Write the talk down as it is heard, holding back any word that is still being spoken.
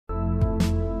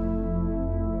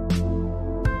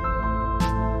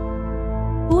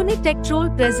Pune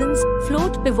Techtrol presents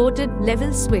float pivoted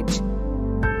level switch.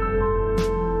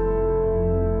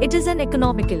 It is an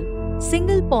economical,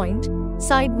 single-point,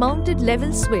 side-mounted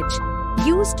level switch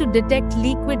used to detect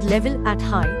liquid level at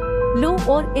high, low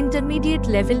or intermediate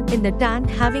level in the tank,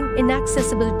 having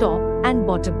inaccessible top and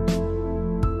bottom.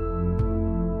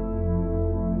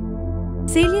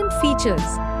 Salient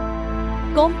features: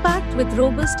 compact with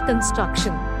robust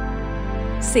construction,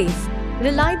 safe,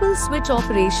 reliable switch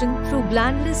operation through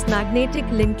glandless magnetic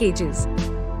linkages,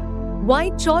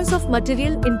 wide choice of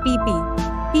material in PP,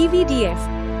 PVDF,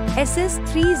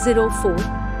 SS304,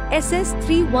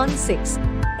 SS316,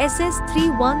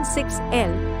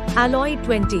 SS316L, alloy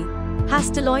 20,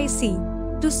 Hastelloy C,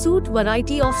 to suit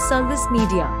variety of service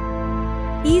media.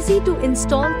 Easy to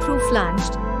install through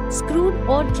flanged, screwed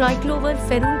or triclover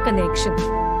ferrule connection.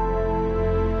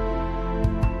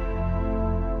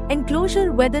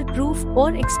 Enclosure weatherproof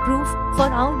or X-proof for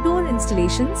outdoor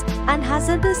installations and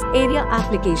hazardous area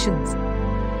applications.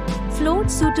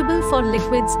 Float suitable for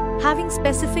liquids having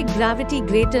specific gravity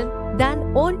greater than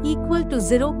or equal to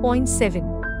 0.7.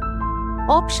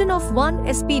 Option of 1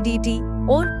 SPDT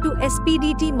or 2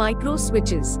 SPDT micro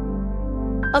switches.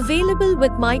 Available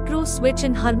with micro switch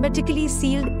in hermetically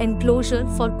sealed enclosure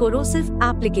for corrosive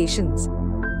applications.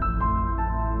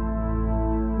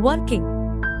 Working: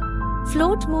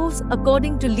 float moves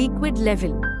according to liquid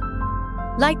level.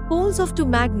 Like poles of two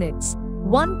magnets,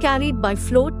 one carried by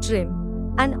float trim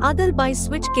and other by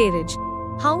switch carriage,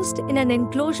 housed in an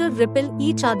enclosure repel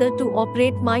each other to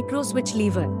operate micro switch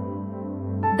lever.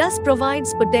 Thus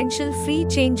provides potential free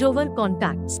changeover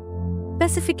contacts.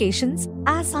 Specifications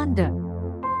as under.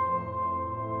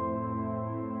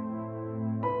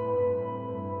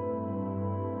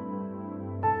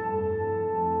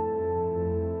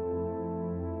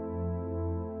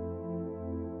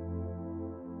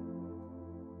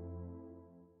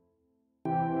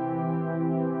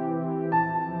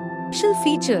 Special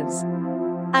features: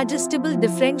 adjustable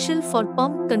differential for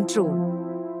pump control,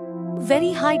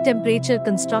 very high temperature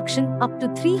construction up to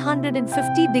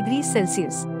 350 degrees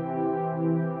Celsius,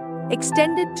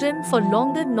 extended trim for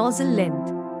longer nozzle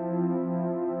length,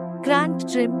 cranked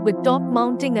trim with top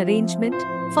mounting arrangement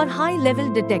for high level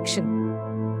detection.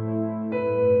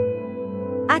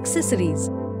 Accessories: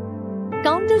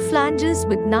 counter flanges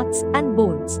with nuts and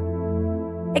bolts,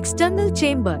 external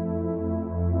chamber.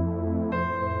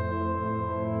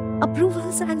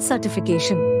 Approvals and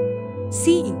certification: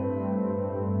 CE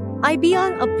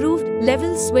IBR approved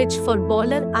level switch for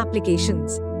boiler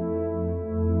applications,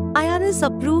 IRS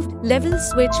approved level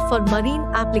switch for marine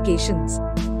applications.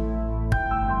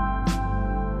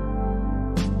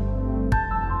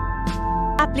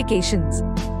 Applications: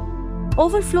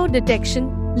 overflow detection,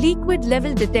 liquid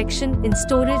level detection in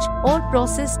storage or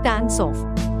process tanks of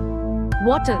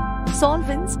water,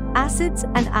 solvents, acids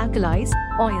and alkalis,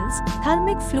 oils,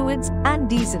 thermic fluids and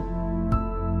diesel.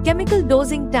 Chemical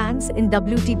dosing tanks in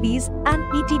WTPs and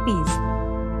ETPs.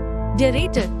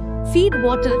 Deaerator, feed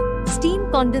water, steam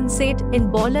condensate in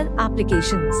boiler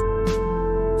applications.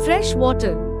 Fresh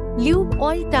water, lube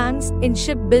oil tanks in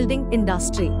shipbuilding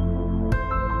industry.